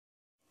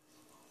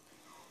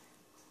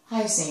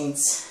Hi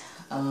Saints,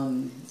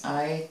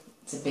 I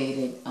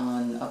debated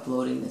on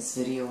uploading this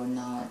video or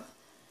not.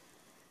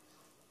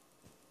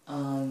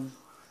 I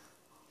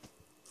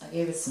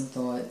gave it some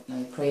thought and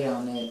I prayed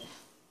on it.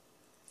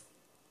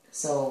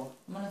 So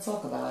I'm going to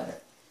talk about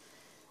it.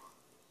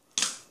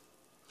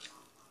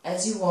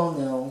 As you all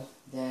know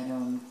that,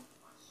 you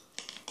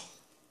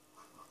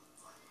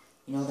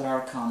know that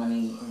our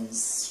economy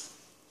is,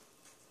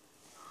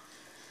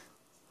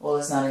 well,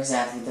 it's not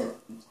exactly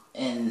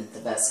in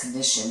the best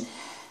condition.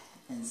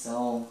 And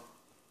so,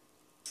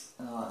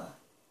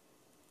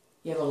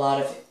 you have a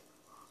lot of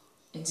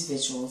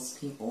individuals,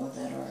 people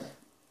that are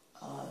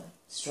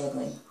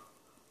struggling.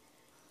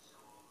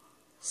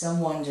 Some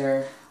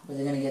wonder where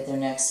they're going to get their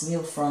next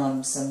meal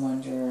from. Some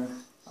wonder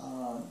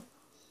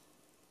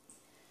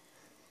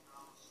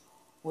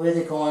where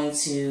they're going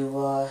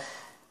to,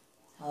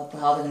 how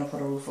they're going to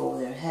put a roof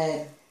over their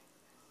head.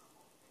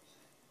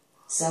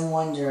 Some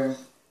wonder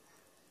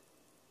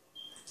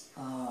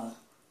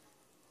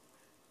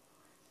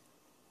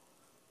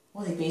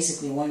well, they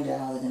basically wonder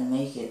how they're going to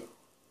make it.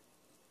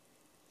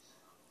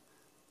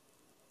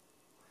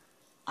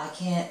 I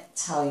can't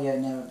tell you I've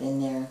never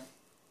been there.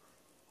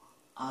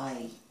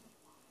 I've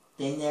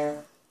been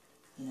there.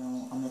 You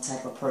know, I'm the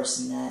type of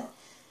person that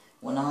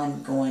when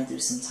I'm going through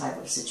some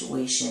type of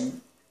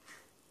situation,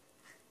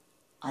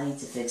 I need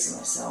to fix it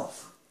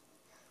myself.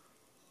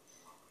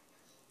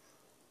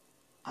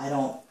 I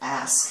don't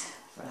ask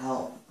for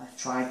help. I've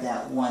tried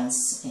that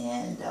once,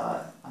 and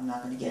I'm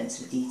not going to get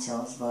into the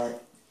details,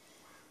 but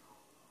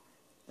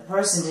the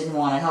person didn't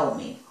want to help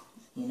me,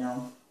 you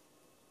know.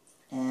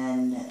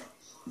 And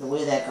the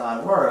way that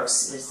God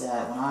works is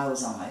that when I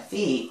was on my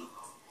feet,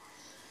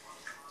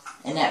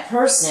 and that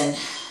person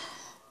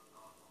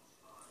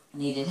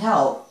needed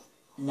help,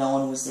 no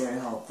one was there to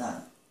help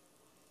them.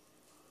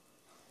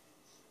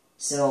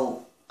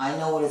 So I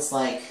know what it's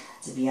like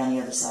to be on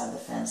the other side of the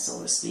fence,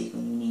 so to speak,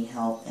 when you need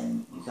help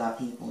and you got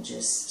people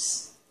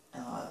just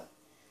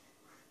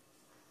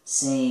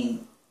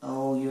saying,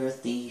 oh, you're a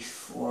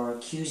thief, or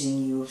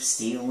accusing you of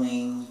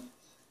stealing,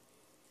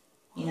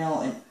 you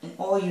know, and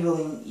all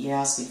you're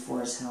asking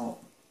for is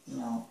help, you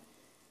know.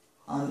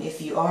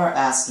 If you are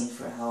asking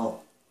for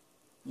help,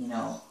 you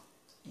know,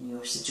 and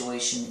your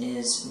situation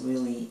is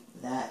really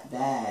that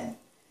bad,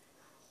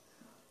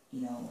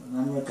 you know,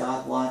 remember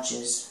God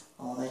watches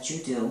all that you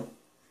do,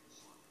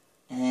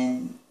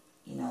 and,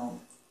 you know,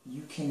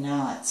 you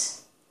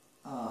cannot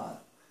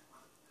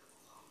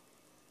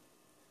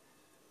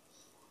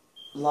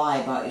lie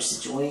about your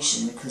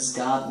situation, because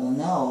God will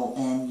know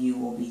and you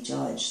will be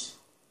judged.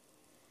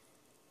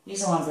 The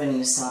reason why I'm bringing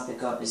this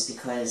topic up is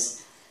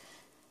because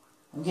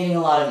I'm getting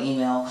a lot of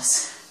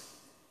emails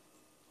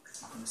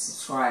from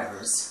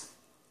subscribers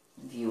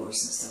and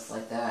viewers and stuff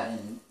like that,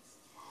 and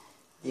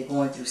they're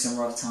going through some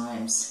rough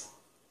times.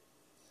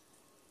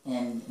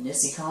 And in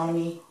this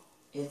economy,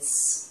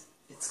 it's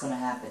going to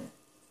happen.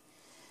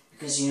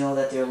 Because you know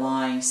that they're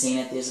lying, saying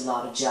that there's a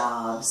lot of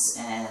jobs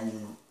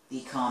and the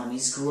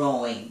economy's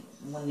growing,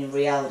 when the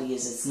reality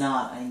is it's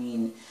not. I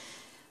mean,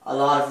 a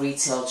lot of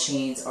retail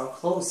chains are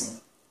closing.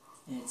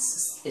 And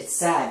it's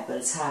sad, but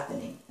it's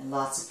happening. And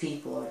lots of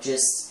people are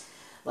just,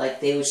 like,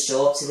 they would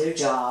show up to their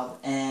job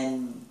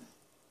and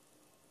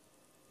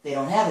they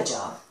don't have a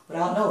job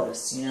without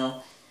notice, you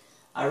know.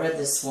 I read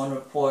this one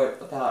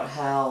report about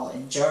how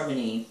in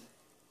Germany,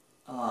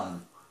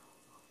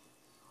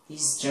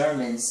 these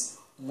Germans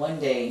one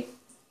day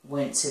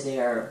went to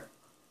their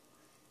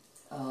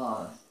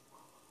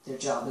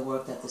job. They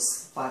worked at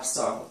this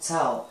 5-star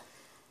hotel.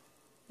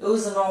 It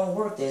was a normal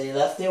work day. They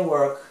left their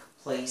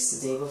workplace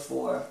the day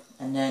before,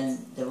 and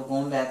then they were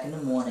going back in the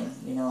morning,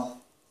 you know.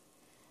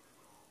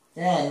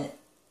 Then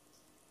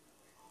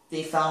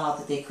they found out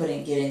that they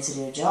couldn't get into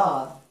their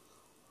job.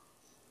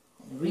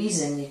 And the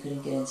reason they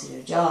couldn't get into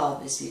their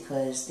job is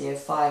because their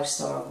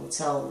 5-star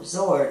hotel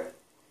resort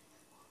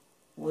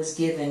was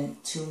given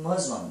to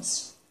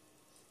Muslims.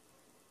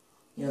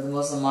 You know, the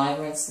Muslim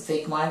migrants, the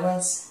fake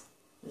migrants,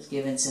 was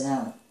given to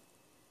them.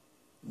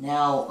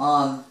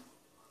 Now,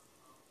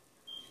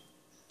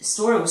 the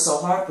story was so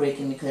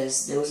heartbreaking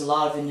because there was a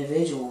lot of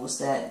individuals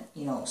that,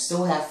 you know,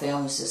 still have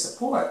families to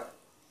support.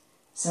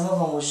 Some of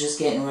them was just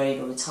getting ready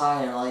to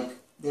retire. Like,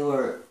 there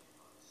were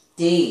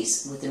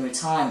days within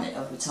retiring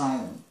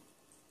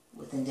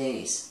within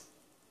days.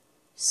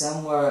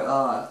 Some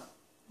were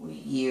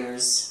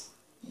years,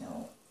 you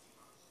know,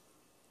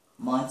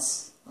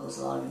 months. There was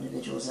a lot of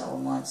individuals that were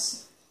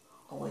months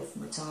away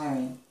from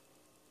retiring.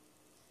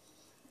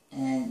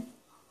 And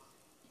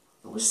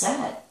it was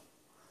sad.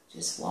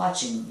 Just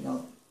watching, you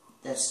know,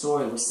 that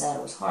story was sad.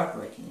 It was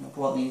heartbreaking. You know,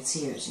 brought me to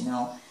tears, you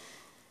know.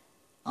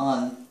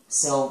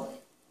 So,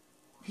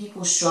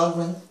 people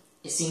struggling,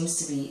 it seems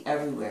to be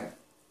everywhere.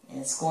 And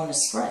it's going to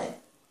spread.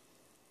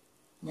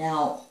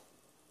 Now,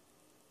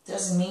 it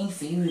doesn't mean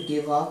for you to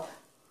give up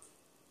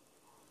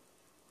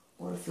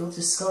or to feel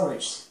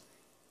discouraged.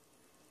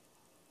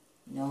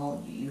 You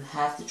know, you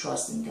have to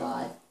trust in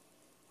God.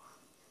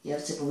 You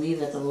have to believe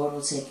that the Lord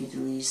will take you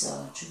through these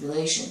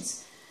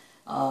tribulations.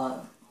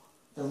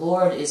 the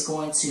Lord is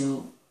going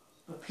to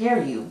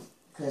prepare you,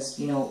 because,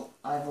 you know,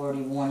 I've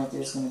already warned that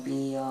there's going to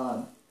be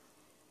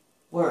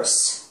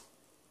worse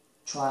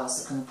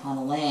trials to come upon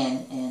the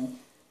land, and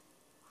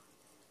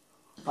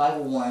the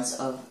Bible warns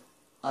of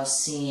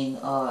us seeing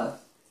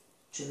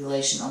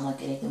tribulation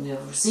unlike anything we've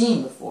ever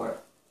seen before.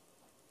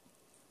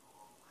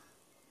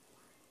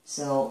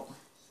 So,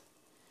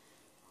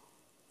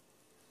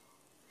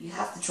 you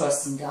have to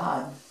trust in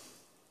God.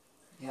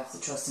 You have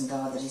to trust in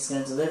God that He's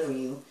going to deliver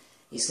you.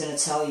 He's going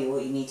to tell you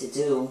what you need to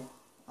do,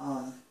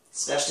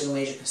 especially in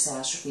major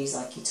catastrophes,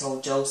 like He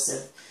told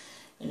Joseph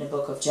in the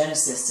book of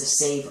Genesis to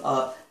save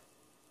up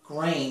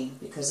grain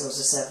because there was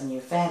a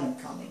 7-year famine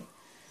coming.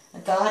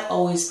 And God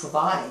always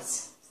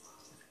provides.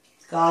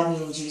 God,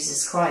 meaning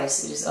Jesus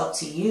Christ. It is up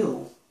to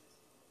you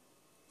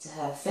to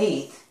have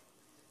faith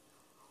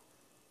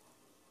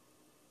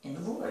in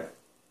the Lord.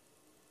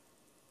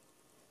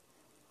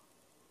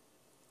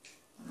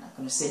 I'm not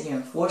going to sit here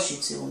and force you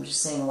to. I'm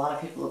just saying a lot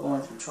of people are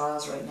going through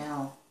trials right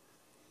now.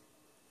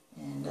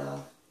 And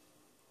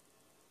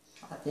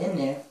I've been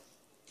there.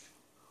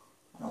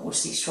 I don't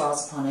wish these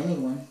trials upon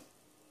anyone.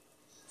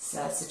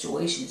 Sad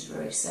situation is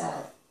very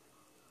sad.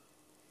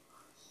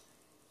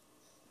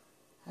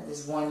 I had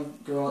this one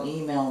girl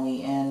email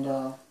me, and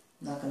I'm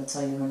not going to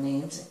tell you her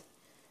names.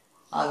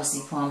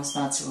 Obviously promised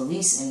not to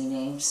release any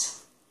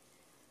names,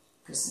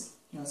 because,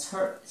 you know, it's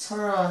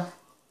her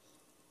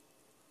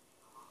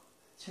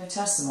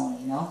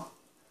testimony, you know.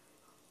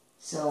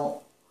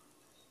 So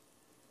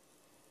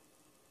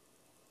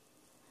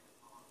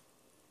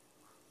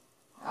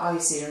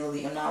obviously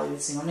I'm not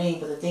releasing her name,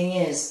 but the thing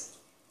is,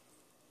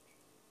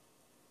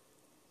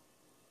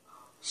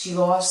 she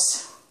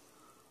lost.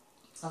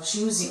 Oh,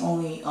 she was the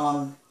only,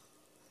 not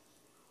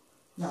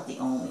the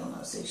only, I'm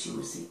going to say she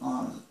was the,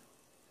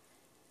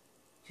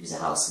 she was a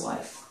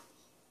housewife.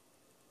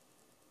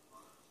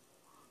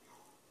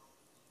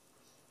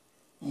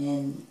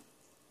 And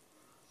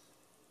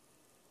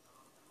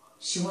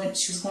she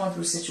was going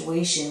through a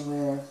situation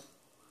where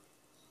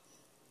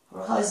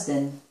her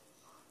husband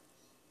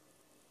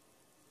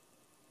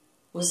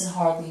wasn't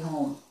hardly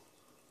home.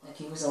 Like,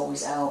 he was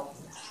always out.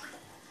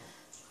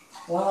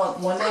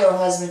 One day her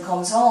husband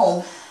comes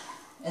home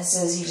and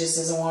says he just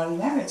doesn't want to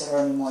be married to her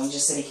anymore. He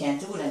just said he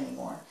can't do it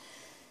anymore.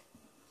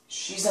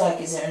 She's like,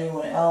 is there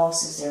anyone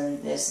else? Is there any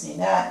this, any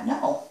that?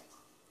 No.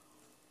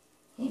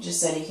 He just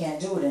said he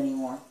can't do it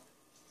anymore.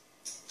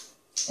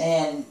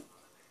 And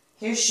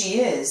here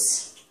she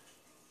is.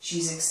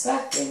 She's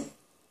expecting.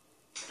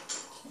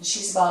 And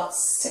she's about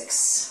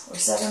 6 or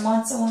 7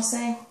 months, I want to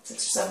say.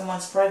 6 or 7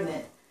 months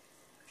pregnant.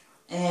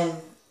 And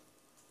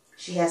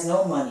she has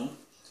no money.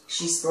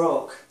 She's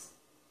broke.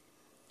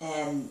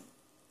 And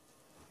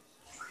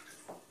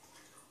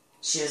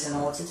she doesn't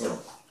know what to do.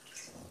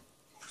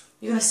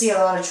 You're going to see a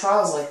lot of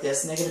trials like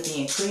this, and they're going to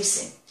be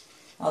increasing.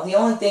 Now, the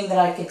only thing that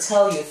I can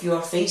tell you, if you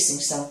are facing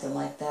something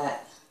like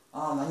that,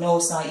 I know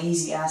it's not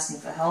easy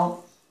asking for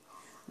help.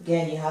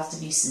 Again, you have to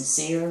be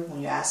sincere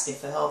when you're asking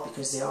for help,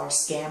 because there are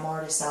scam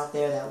artists out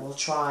there that will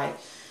try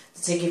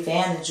to take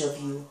advantage of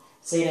you,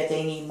 say that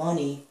they need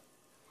money,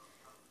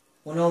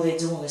 when all they're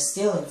doing is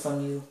stealing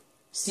from you,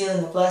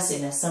 stealing a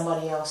blessing that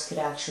somebody else could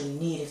actually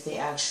need if they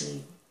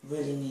actually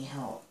really need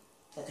help,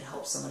 that could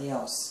help somebody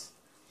else.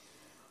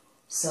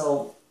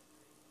 So,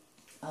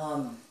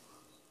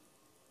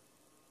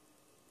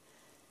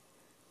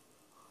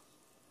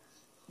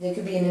 there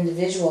could be an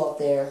individual out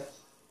there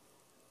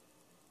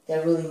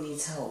that really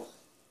needs help.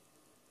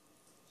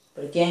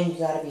 But again, you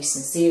got to be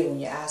sincere when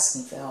you're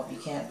asking for help. You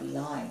can't be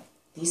lying.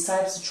 These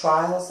types of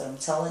trials that I'm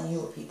telling you,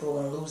 where people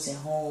are going to lose their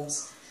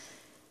homes,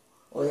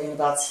 or they're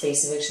about to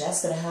face eviction,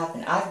 that's going to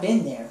happen. I've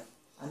been there.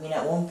 I mean,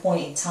 at one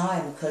point in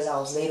time, because I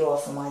was laid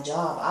off from my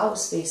job, I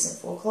was facing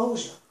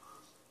foreclosure.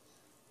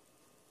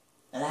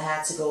 And I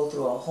had to go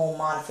through a home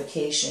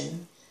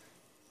modification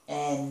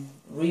and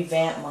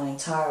revamp my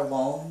entire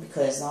loan,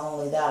 because not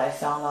only that, I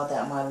found out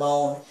that my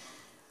loan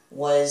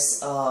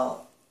was I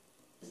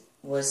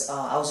was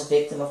a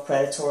victim of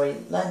predatory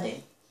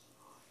lending.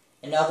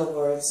 In other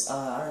words,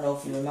 I don't know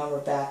if you remember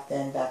back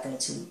then, back in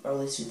the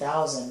early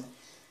 2000s,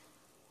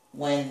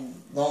 when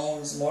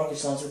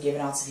mortgage loans were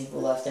given out to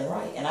people left and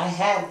right. And I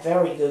had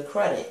very good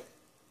credit.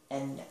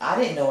 And I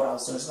didn't know what I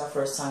was doing. It was my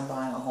first time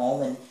buying a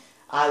home, and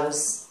I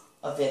was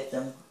a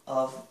victim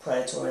of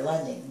predatory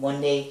lending.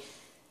 When they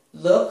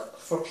look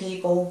for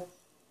people,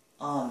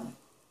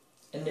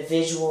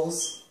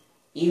 individuals,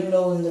 even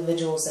those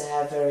individuals that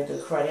have very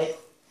good credit,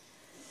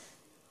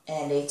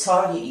 and they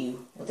target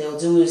you, what they'll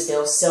do is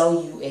they'll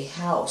sell you a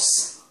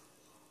house,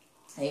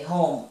 a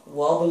home,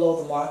 well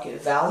below the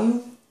market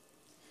value.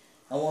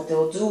 And what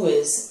they'll do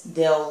is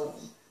they'll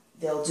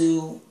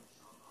do,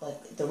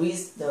 like,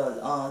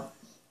 the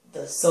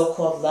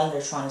so-called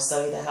lender trying to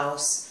sell you the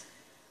house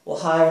will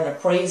hire an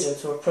appraiser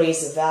to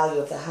appraise the value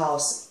of the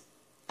house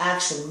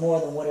actually more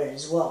than what it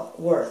is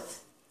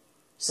worth.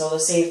 So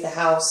let's say if the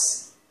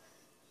house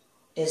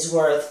is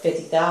worth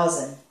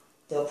 $50,000,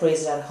 they'll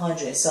appraise it at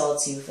 $100 and sell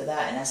it to you for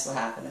that, and that's what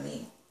happened to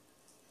me.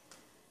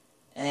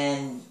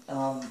 And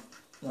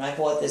when I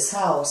bought this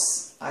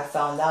house, I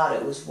found out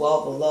it was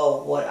well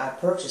below what I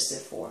purchased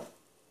it for.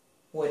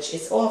 Which,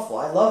 it's awful.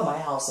 I love my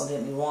house, don't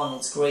get me wrong.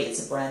 It's great.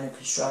 It's a brand new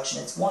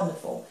construction. It's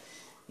wonderful.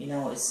 You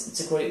know, it's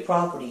a great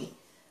property.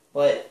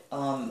 But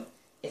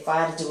if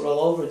I had to do it all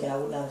over again, I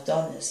would not have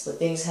done this. But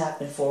things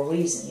happen for a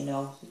reason, you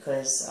know,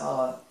 because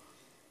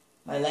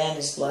my land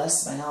is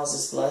blessed, my house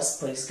is blessed,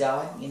 praise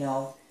God, you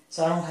know.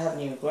 So I don't have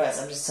any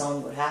regrets. I'm just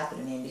telling you what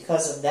happened to me. And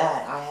because of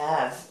that, I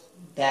have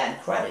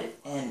bad credit.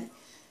 And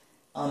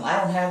I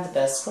don't have the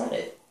best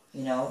credit,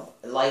 you know.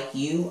 Like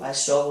you, I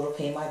struggle to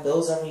pay my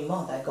bills every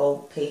month. I go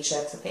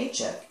paycheck to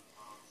paycheck.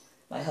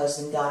 My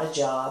husband got a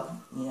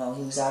job, you know,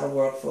 he was out of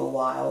work for a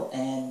while.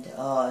 And,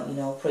 you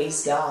know,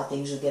 praise God,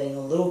 things are getting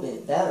a little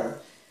bit better,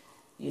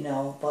 you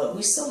know. But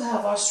we still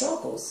have our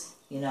struggles,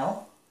 you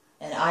know.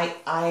 And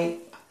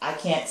I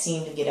can't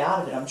seem to get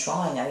out of it. I'm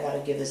trying. I got to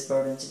give this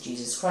burden to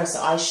Jesus Christ.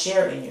 So I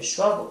share in your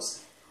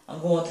struggles.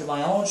 I'm going through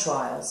my own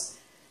trials.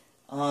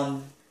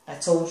 I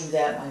told you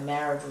that my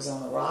marriage was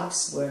on the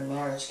rocks. We're in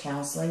marriage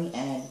counseling,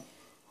 and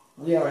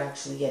we are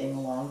actually getting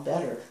along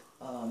better.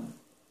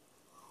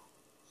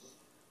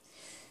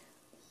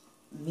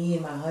 Me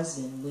and my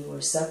husband, we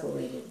were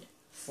separated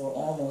for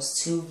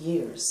almost 2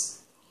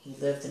 years. He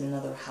lived in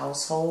another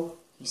household.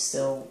 He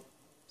still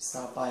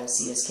stopped by to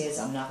see his kids.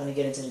 I'm not going to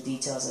get into the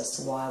details as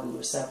to why we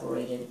were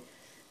separated,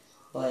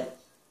 but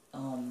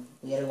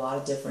we had a lot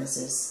of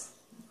differences.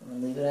 I'm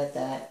going to leave it at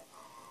that.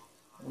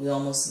 We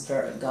almost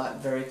got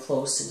very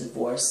close to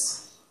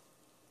divorce,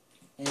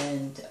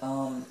 and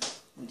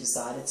we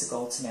decided to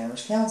go to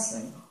marriage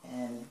counseling,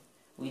 and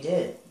we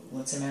did. We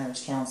went to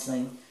marriage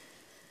counseling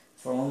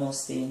for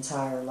almost the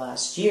entire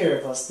last year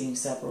of us being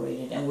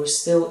separated, and we're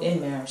still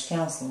in marriage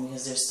counseling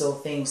because there's still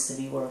things to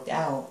be worked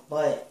out.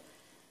 But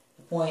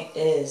the point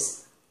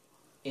is,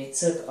 it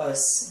took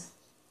us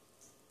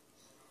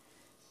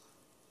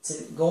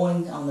to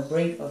going on the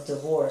brink of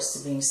divorce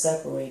to being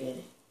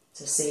separated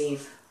to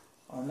save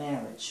our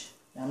marriage.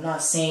 Now, I'm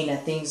not saying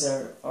that things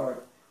are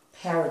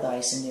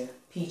paradise and they're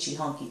peachy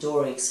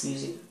hunky-dory,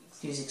 excuse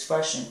the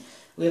expression.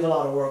 We have a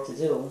lot of work to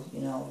do.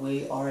 You know,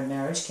 we are in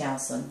marriage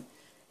counseling,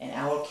 and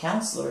our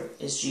counselor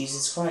is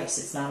Jesus Christ.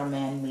 It's not a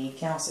man-made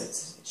counselor.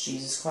 It's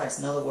Jesus Christ.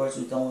 In other words,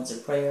 we go into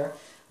prayer.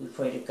 We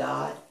pray to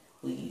God.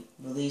 We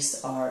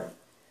release our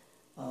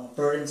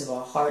burdens of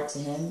our heart to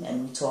Him,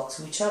 and we talk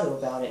to each other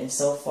about it. And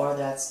so far,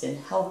 that's been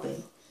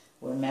helping.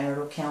 We're in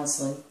marital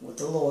counseling with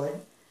the Lord,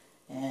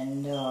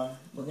 and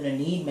we're going to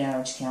need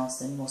marriage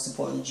counseling, most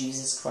importantly,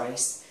 Jesus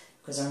Christ,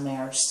 because our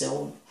marriage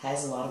still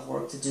has a lot of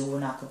work to do.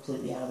 We're not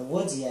completely out of the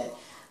woods yet,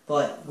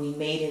 but we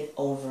made it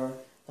over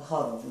the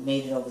huddle. We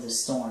made it over the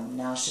storm.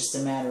 Now it's just a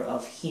matter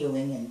of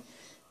healing and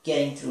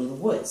getting through the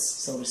woods,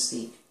 so to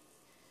speak.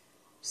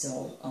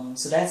 So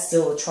that's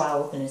still a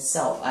trial within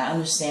itself. I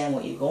understand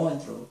what you're going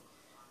through.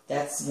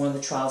 That's one of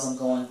the trials I'm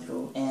going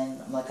through.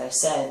 And like I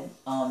said,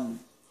 I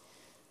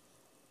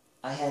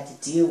had to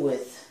deal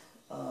with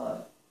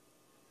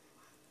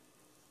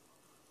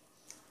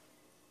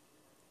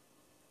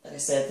like I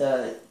said,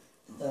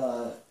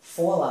 the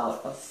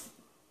fallout of,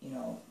 you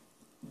know,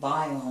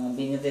 buying a home,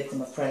 being a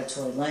victim of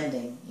predatory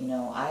lending. You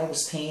know, I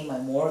was paying my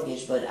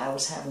mortgage, but I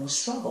was having a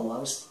struggle. I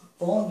was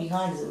falling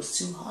behind because it was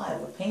too high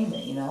of a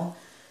payment, you know.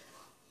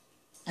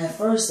 At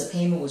first, the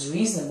payment was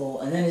reasonable,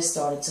 and then it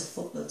started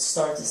to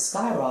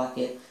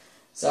skyrocket.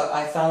 So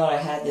I found out I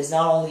had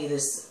not only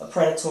this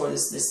predatory,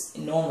 this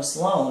enormous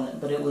loan,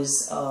 but it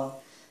was a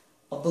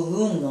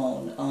balloon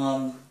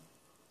loan,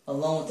 a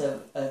loan with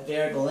a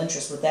variable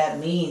interest. What that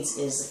means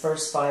is the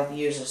first 5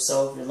 years or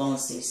so of your loan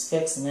stays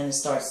fixed, and then it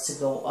starts to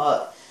go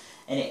up,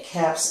 and it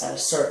caps at a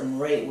certain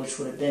rate, which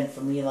would have been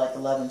for me like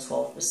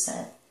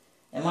 11–12%.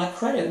 And my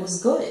credit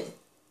was good,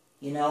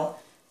 you know.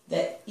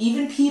 That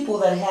even people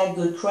that had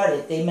good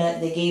credit, they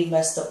gave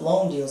messed up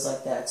loan deals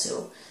like that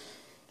too.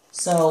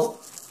 So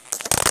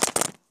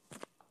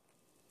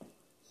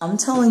I'm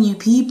telling you,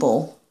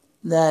 people,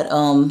 that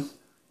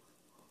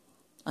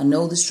I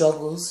know the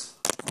struggles.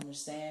 I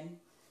understand.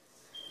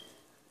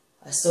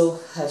 I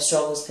still have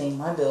struggles paying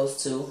my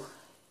bills too.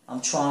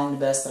 I'm trying the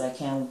best that I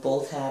can. We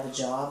both have a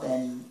job,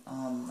 and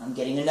I'm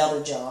getting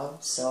another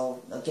job.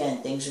 So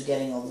again, things are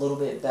getting a little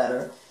bit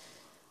better.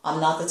 I'm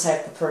not the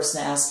type of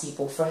person to ask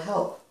people for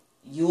help.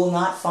 You will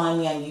not find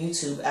me on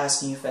YouTube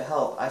asking you for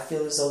help. I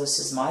feel as though this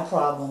is my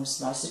problems,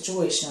 my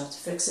situation. I have to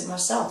fix it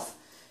myself.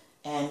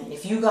 And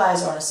if you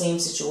guys are in the same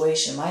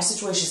situation, my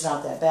situation is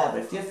not that bad,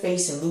 but if you're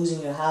facing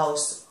losing your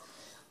house,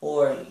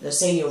 or let's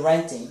say you're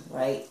renting,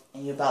 right,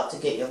 and you're about to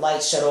get your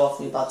lights shut off,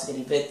 you're about to get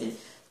evicted,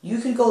 you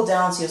can go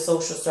down to your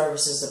social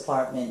services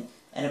department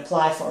and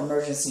apply for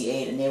emergency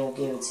aid, and they will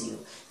give it to you.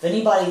 If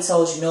anybody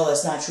tells you no,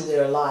 that's not true,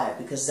 they're a liar,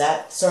 because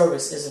that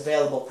service is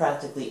available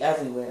practically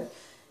everywhere.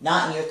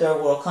 Not in your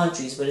third world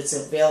countries, but it's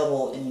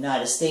available in the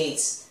United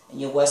States, in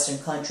your Western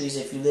countries.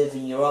 If you live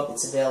in Europe,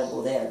 it's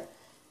available there.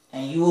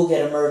 And you will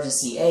get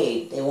emergency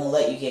aid. They won't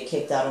let you get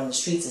kicked out on the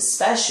streets,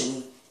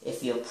 especially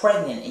if you're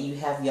pregnant and you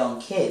have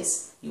young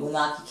kids. You will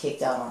not get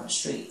kicked out on the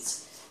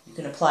streets. You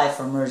can apply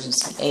for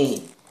emergency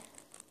aid.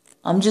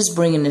 I'm just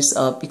bringing this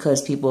up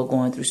because people are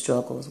going through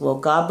struggles. Well,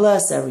 God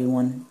bless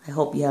everyone. I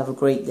hope you have a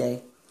great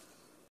day.